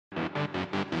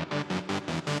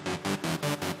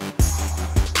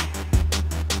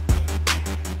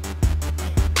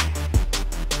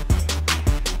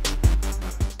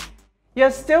You're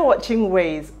still watching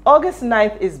Ways. August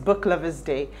 9th is Book Lovers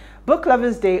Day. Book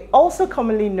Lovers Day, also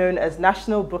commonly known as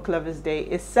National Book Lovers Day,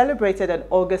 is celebrated on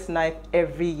August 9th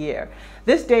every year.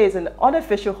 This day is an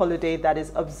unofficial holiday that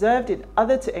is observed in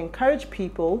order to encourage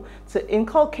people to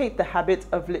inculcate the habit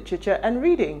of literature and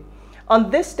reading. On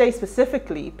this day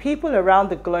specifically, people around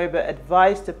the globe are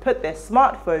advised to put their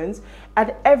smartphones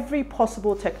and every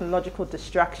possible technological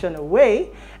distraction away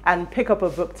and pick up a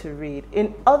book to read.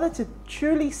 In order to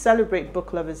truly celebrate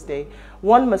Book Lovers Day,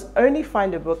 one must only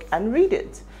find a book and read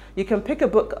it. You can pick a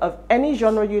book of any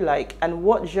genre you like, and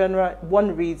what genre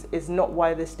one reads is not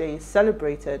why this day is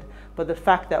celebrated, but the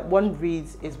fact that one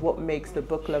reads is what makes the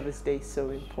Book Lovers Day so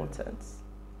important.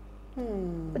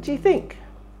 What do you think?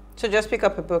 So just pick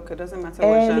up a book. It doesn't matter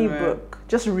what genre. Any book.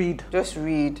 Just read. Just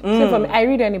read. So for me, I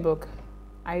read any book.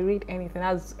 I read anything.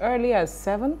 As early as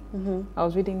 7, I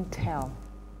was reading Tell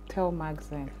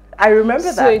magazine. I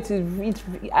remember that.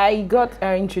 So I got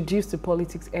introduced to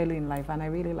politics early in life, and I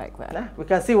really like that. We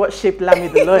can see what shaped Lami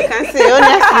the Lord. You can see,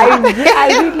 honestly.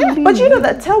 I really But you know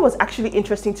that Tell was actually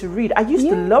interesting to read. I used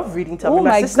to love reading Tell. Oh,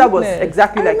 my sister was goodness.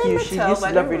 exactly like you. remember She Tell, used to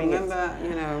but love I reading remember, it.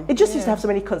 you know. It just used to have so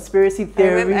many conspiracy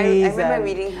theories. I remember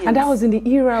reading hints. And that was in the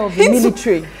era of the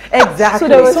military. Exactly. So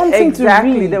there was something to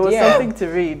read. There was Yeah. something to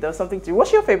read. There was something to.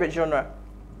 What's your favorite genre?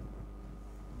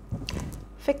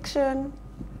 Fiction.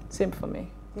 Same for me.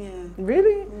 Yeah.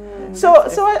 Really? So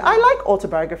I like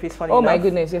autobiographies, funny Oh enough. my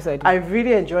goodness, yes I do. I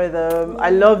really enjoy them. I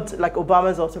loved like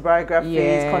Obama's autobiographies,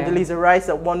 Yeah. Condoleezza Rice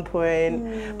at one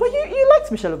point. But you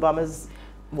liked Michelle Obama's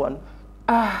one.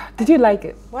 Did you like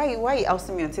it? Why are you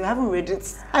asking me until I haven't read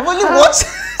it? I've only watched.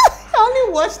 I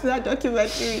only watched that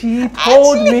documentary. She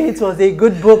told me it was a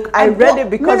good book. I read it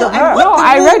because of her. No,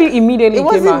 I read it immediately. It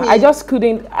wasn't came out. me. I just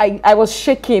couldn't. I was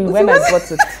shaking when I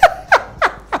bought it.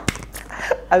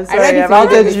 I'm I sorry, read it I've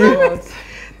outed you. immediately.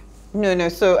 No.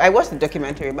 So I watched the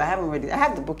documentary, but I haven't read it. I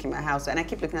have the book in my house, and I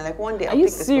keep looking at like one day I'll Are you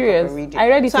pick this serious? book up and read it. I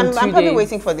read it so in I'm 2 probably days.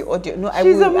 waiting for the audio. No, I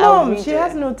She's will. a I'll mom. read She it.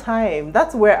 has no time.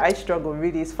 That's where I struggle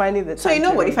really, is finding the time. So you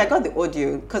know to what? read. If I got the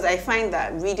audio, because I find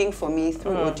that reading for me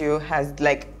through audio has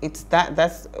like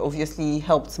that's obviously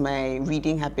helped my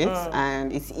reading habits,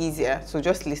 and it's easier. So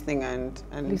just listening and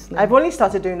Listening. I've only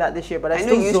started doing that this year, but I I know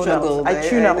still you zone struggle, out. I but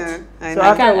tune I out. know, I So know.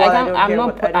 after a while, I don't I'm hear not.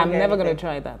 what- I don't I'm hear never gonna anything.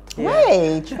 try that.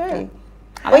 Wait, try.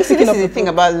 I'm But you see, picking this up is a the thing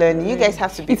book. about learning. You guys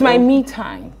have to be. It's my me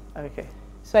time. Okay.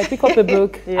 So I pick up a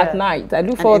book Yeah. at night. I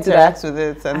look and forward to that, interact with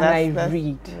it, and and that's, I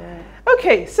read.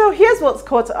 Okay, so here's what's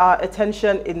caught our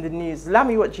attention in the news.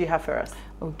 Lami, what do you have for us?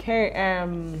 Okay.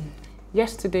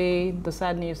 Yesterday, the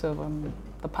sad news of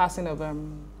the passing of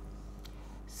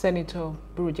Senator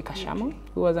Buruji Kashamu,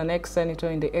 who was an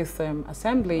ex-senator in the 8th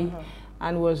Assembly,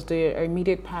 and was the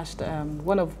immediate past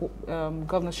one of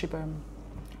governorship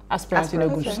aspirants in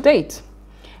Ogun State.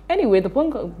 Anyway, the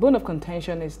bone of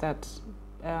contention is that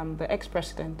the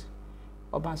ex-president,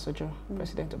 President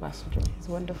Obasanjo, it's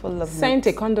wonderful. sent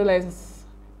a condolence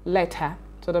letter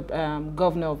to the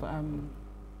governor of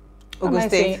Ogun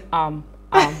State.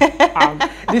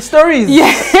 The stories.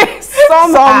 Yes,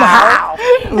 somehow.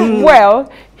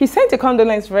 Well, he sent a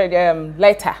condolence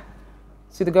letter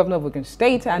to the governor of Ogun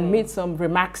State and made some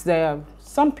remarks there.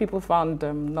 Some people found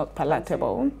them not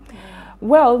palatable.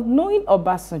 Well, knowing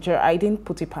Obasanjo, I didn't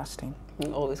put it past him.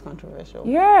 Always controversial.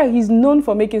 Yeah, he's known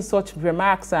for making such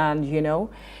remarks, and you know.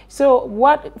 So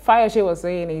what Fayose was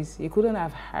saying is he couldn't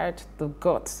have had the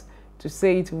guts to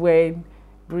say it when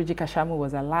Buruji Kashamu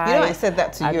was alive. You know, I said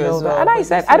that to you as well. And I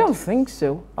said, I don't think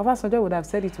so. Obasanjo would have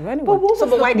said it to anyone.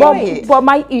 But why did he? But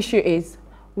my issue is,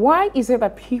 why is it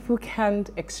that people can't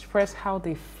express how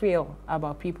they feel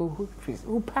about people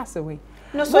who pass away?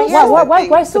 No, so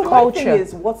why so My culture? thing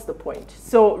is, what's the point?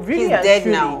 So really He's and dead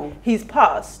truly, now. He's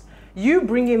passed. You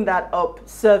bringing that up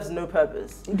serves no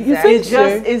purpose. You think so?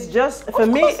 It's just for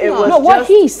me. course It not. was No, what just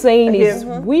he's saying is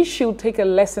him. we should take a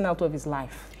lesson out of his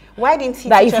life. Why didn't he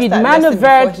That teach if us he'd that lesson before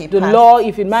maneuvered he the passed? law,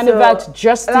 if he'd maneuvered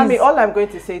justice, I mean, all I'm going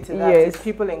to say to that is Yes.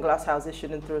 people in glass houses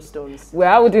shouldn't throw stones.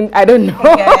 well, I don't know.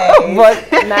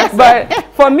 Okay. but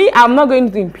for me, I'm not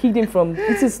going to impede him from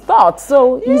it's his thoughts.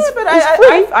 So he's but he's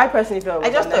free. I personally felt I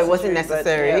just thought it wasn't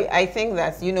necessary. But, yeah. I think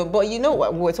that, you know, but you know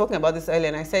what, we were talking about this earlier,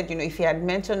 and I said, you know, if he had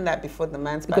mentioned that before the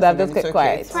man's passing, could have then just it's kept okay.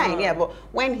 quiet. It's fine, yeah, but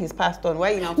when he's passed on,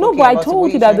 why are you now talking No, but I about it? What told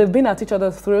are you that trying- they've been at each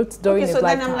other's throats during Okay, his so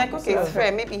then lifetime. I'm like, okay, So- it's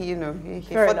fair. Maybe, you know, he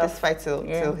Fair fought enough. this fight till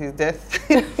his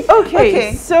death.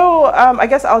 Okay, so I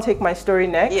guess I'll take my story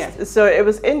next. Yeah. So it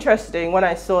was interesting when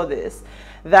I saw this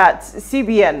that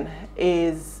CBN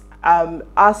is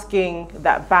asking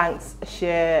that banks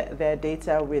share their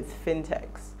data with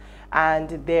fintechs. and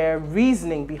their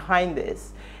reasoning behind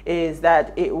this is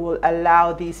that it will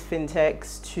allow these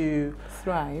fintechs to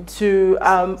thrive, to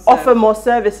offer more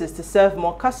services, to serve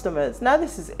more customers. Now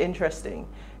this is interesting.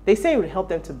 They say it would help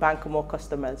them to bank more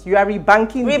customers. You are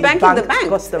rebanking the bank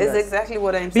customers. Is exactly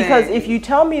what I'm saying. Because if you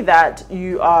tell me that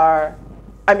you are,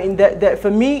 I mean,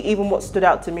 for me, even what stood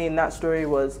out to me in that story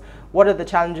was, what are the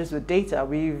challenges with data?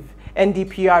 We've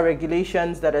NDPR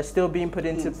regulations that are still being put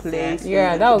into place.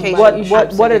 Yeah, that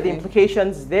was what are the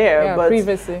implications there? Yeah, but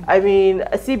privacy. I mean,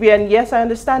 CBN, yes, I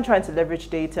understand trying to leverage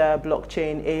data,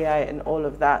 blockchain, AI, and all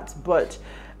of that, but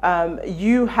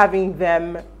you having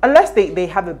them, unless they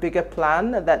have a bigger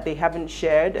plan that they haven't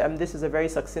shared, this is a very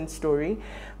succinct story,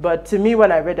 but to me,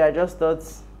 when I read it, I just thought,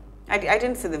 I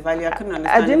didn't see the value. I couldn't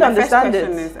understand. I didn't understand it. My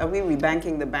first question is, are we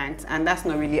rebanking the banks? And that's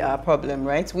not really our problem,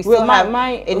 right? We still have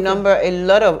a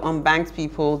lot of unbanked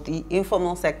people. The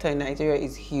informal sector in Nigeria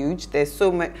is huge. There's so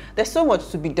much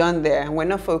to be done there, and we're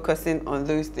not focusing on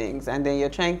those things. And then you're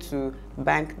trying to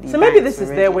bank the So maybe this is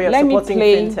their way of supporting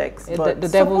fintechs, but the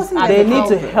devil's they need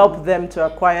to help them to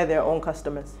acquire their own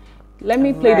customers. Let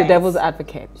me play the devil's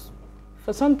advocate.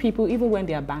 For some people, even when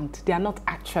they are banked, they are not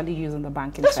actually using the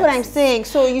banking That's services. what I'm saying.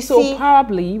 So you So see,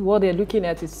 probably what they're looking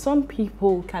at is some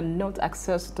people cannot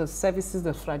access the services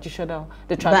the traditional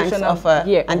offer,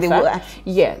 and they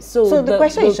will. So the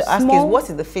question you should ask is, what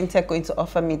is the fintech going to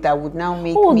offer me that would now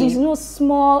make me? Oh, there's no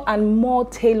small and more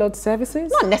tailored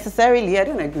services. Not necessarily. I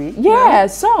don't agree. Yeah,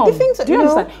 some. The things, do you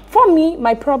understand? For me,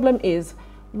 my problem is,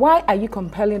 why are you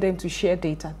compelling them to share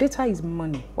data? Data is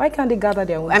money. Why can't they gather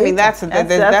their own data? I mean, that's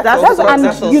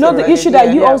you know, the issue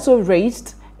that you also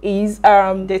raised is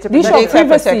data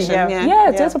privacy.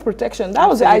 Data protection. That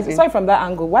was, I saw it from that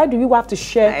angle. Why do you have to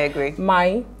share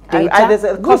my data? There's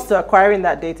a cost to acquiring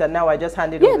that data. Now I just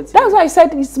hand it over to you. That's why I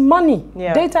said it's money.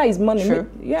 Data is money. True.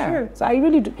 True. So I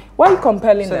really do. Why are you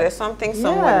compelling them? So there's something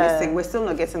somewhere missing. We're still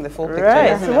not getting the full picture.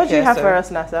 Right. So what do you have for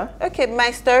us, Nasa? Okay,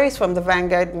 my story is from the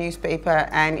Vanguard newspaper,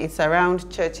 and it's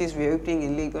around churches reopening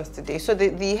in Lagos today. So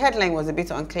the headline was a bit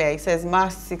unclear. It says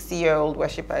masked 60-year-old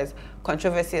worshippers,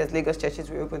 controversy as Lagos churches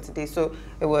reopen today. So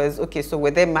it was, okay, so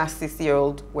were there masked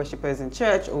 60-year-old worshippers in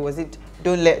church, or was it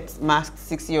don't let masked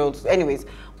 60-year-olds? Anyways,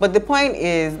 but the point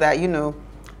is that, you know,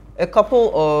 a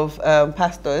couple of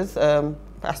pastors,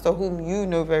 pastor whom you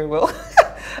know very well.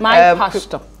 My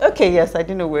pastor. Okay, yes, I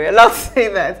didn't know we're allowed to say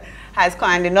that. Has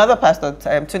come, and another pastor,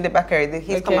 Tunde Bakare,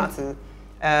 he's come out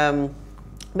to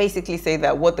basically say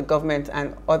that what the government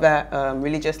and other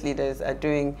religious leaders are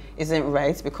doing isn't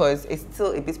right, because it's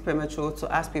still a bit premature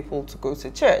to ask people to go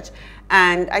to church.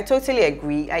 And I totally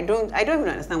agree. I don't even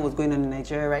understand what's going on in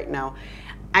Nigeria right now.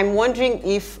 I'm wondering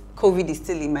if COVID is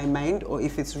still in my mind or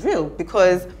if it's real,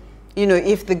 because, you know,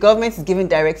 if the government is giving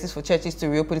directives for churches to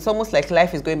reopen, it's almost like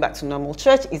life is going back to normal.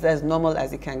 Church is as normal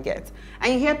as it can get.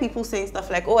 And you hear people saying stuff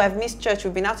like, oh, I've missed church.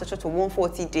 We've been out of church for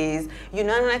 140 days. You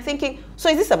know, and I'm thinking, so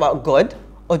is this about God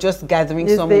or just gathering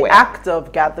somewhere? It's the act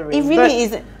of gathering. It really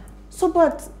isn't. So,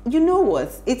 but you know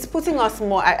what? It's putting us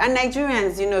more, and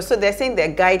Nigerians, you know, so they're saying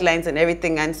their guidelines and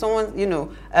everything, and someone, you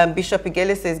know, Bishop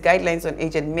Igele says guidelines on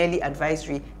age and merely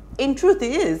advisory. In truth,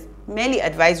 it is merely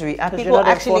advisory. Are people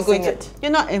actually going to?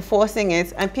 You're not enforcing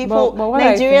it, and people,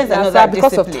 Nigerians are not that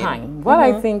because disciplined. Of time. What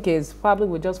I think is probably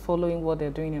we're just following what they're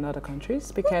doing in other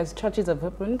countries, because churches have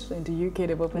opened in the UK.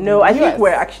 They've opened. No, in the I think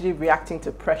we're actually reacting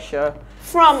to pressure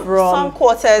from some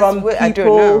quarters, from people, I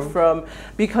don't know.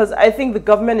 Because I think the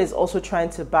government is also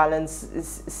trying to balance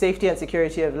safety and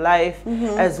security of life,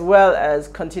 as well as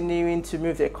continuing to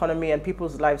move the economy and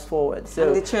people's lives forward. So,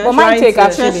 and the church, well, my take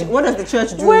actually, what does the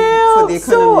church do for the economy?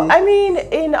 So I mean,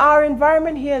 in our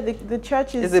environment here, the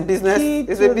church is a business. Key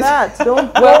to that.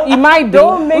 It might be.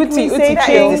 Don't make me say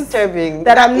things disturbing.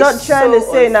 that I'm not trying to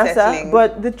say, Nasa.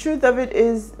 But the truth of it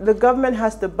is, the government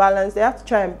has to balance. They have to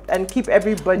try and keep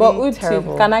everybody. But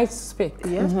terrible. Can I speak?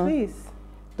 Yes, please.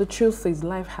 The truth is,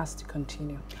 life has to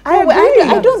continue.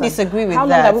 I don't disagree with that. How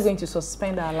long are we going to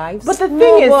suspend our lives? But the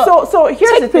thing is, so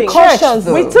here's the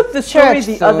thing. We took the story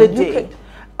the other day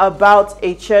about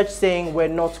a church saying we're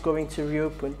not going to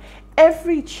reopen.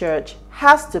 Every church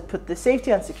has to put the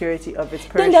safety and security of its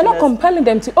parishioners. Then they're not compelling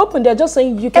them to open. They're just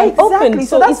saying you can open.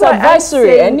 So it's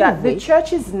advisory anyway. The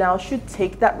churches now should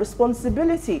take that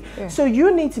responsibility. Yeah. So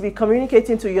you need to be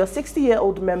communicating to your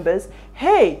 60-year-old members,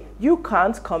 hey, you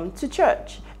can't come to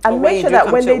church. And make sure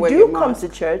that when they do come to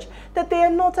church, that they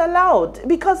are not allowed.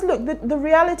 Because look, the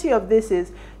reality of this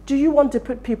is, do you want to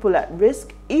put people at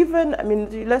risk? Even, I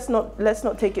mean, let's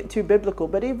not take it too biblical,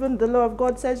 but even the law of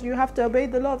God says you have to obey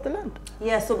the law of the land.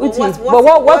 Yeah, so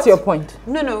what's your point?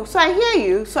 No, so I hear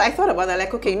you. So I thought about that,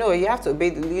 like, okay, no, you have to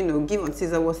obey, you know, give on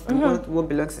Caesar what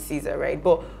belongs to Caesar, right?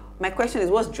 But My question is,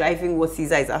 what's driving what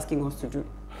Caesar is asking us to do?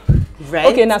 Right?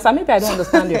 Okay, now, so maybe I don't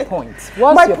understand your point.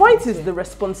 My point is the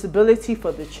responsibility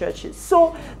for the churches.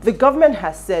 So the government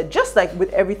has said, just like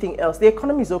with everything else, the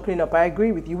economy is opening up. I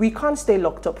agree with you. We can't stay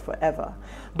locked up forever.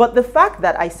 But the fact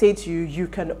that I say to you, you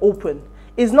can open,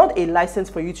 is not a license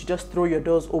for you to just throw your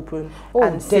doors open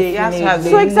and say,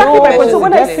 so exactly my point. So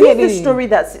when I see the story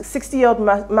that 60-year-old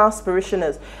mass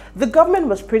parishioners, the government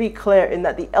was pretty clear in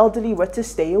that the elderly were to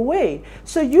stay away.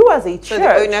 So you as a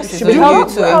church,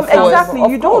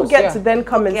 you don't get to then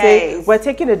come and say, we're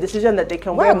taking a decision that they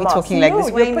can wear masks. Why are we talking like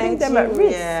this? We're putting them at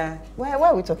risk. Why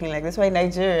are we talking like this? Why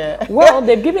Nigeria? Well,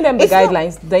 they've given them the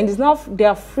guidelines. Then it's not, they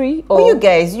are free. But you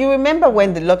guys, you remember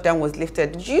when the lockdown was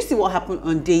lifted? Did you see what happened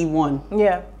on day 1?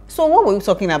 Yeah. So what were we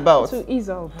talking about? To ease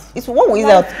out. It's what we ease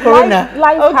out. Corona.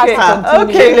 Life has to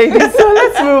continue. Okay, ladies. So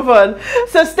let's move on.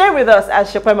 So stay with us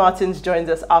as Shekwe Martins joins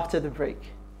us after the break.